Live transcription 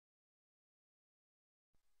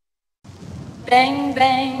Bang,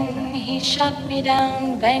 bang, he shot me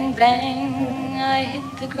down. Bang, bang, I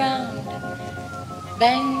hit the ground.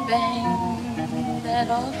 Bang, bang, that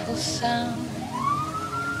awful sound.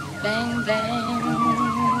 Bang, bang,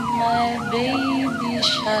 my baby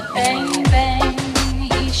shot. Bang, bang,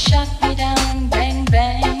 he shot me down. Bang,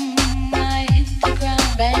 bang, I hit the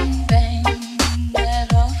ground. Bang, bang,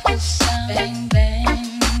 that awful sound. Bang,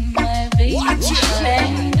 bang, my baby shot.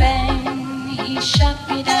 Bang, bang, he shot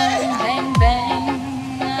me down. Bang,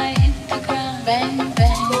 bang, I hit the ground. Bang,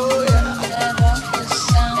 bang, that awful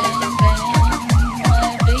sound. Bang, bang,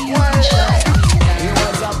 my baby shot me down. He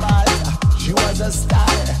was a ball, she was a star.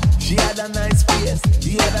 She had a nice face,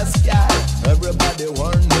 he had a scar. Everybody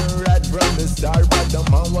warned her right from the start, but the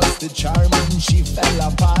man was the charm and she fell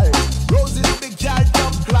apart. Rosie's big car,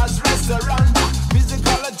 top class restaurant.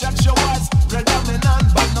 Physical attraction was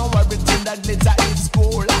predominant, but now everything that glitter is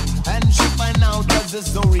cool. And she find out as the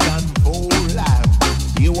story unfold.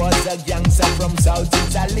 He was a gangster from South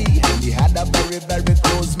Italy, and he had a very, very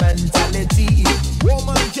close mentality.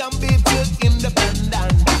 Woman can be too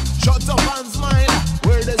independent. Shut up and smile,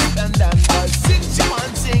 where the spendent. But sing she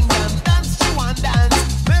want sing and dance she want dance.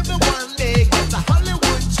 Maybe one day get a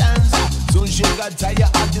Hollywood chance. Soon she got tired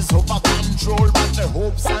of this hope of control, but her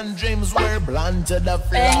hopes and dreams were blunt to the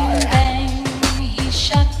floor. Bang, bang, he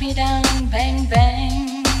shot me down. Bang,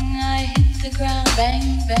 bang, I hit the ground.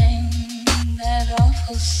 Bang, bang, that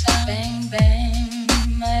awful sound. Bang, bang,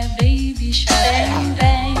 my baby shot. Bang,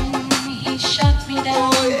 bang, he shot me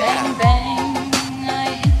down. Bang, bang,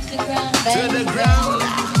 I hit the ground. Bang, to the ground.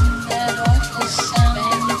 Bang, that awful sound.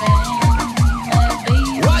 Bang, bang, my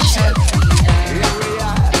baby shot me down. Here we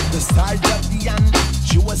are, the start of the end.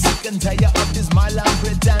 She was sick and tired of this smile and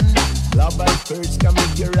pretend. Love at first can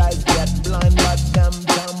make your eyes get blind, but them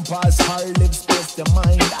time pass her lips past the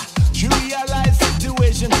mind. She realized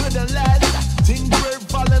situation couldn't last. Things were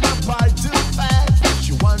falling apart too fast.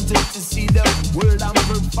 She wanted to see the world and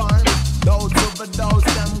perform. Those over those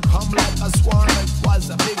them come like a swarm. It was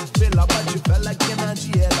a big filler, but she felt like in a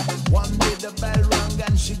jail. One day the bell rang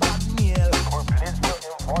and she got mail. We're pleased to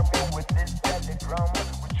inform you with this telegram.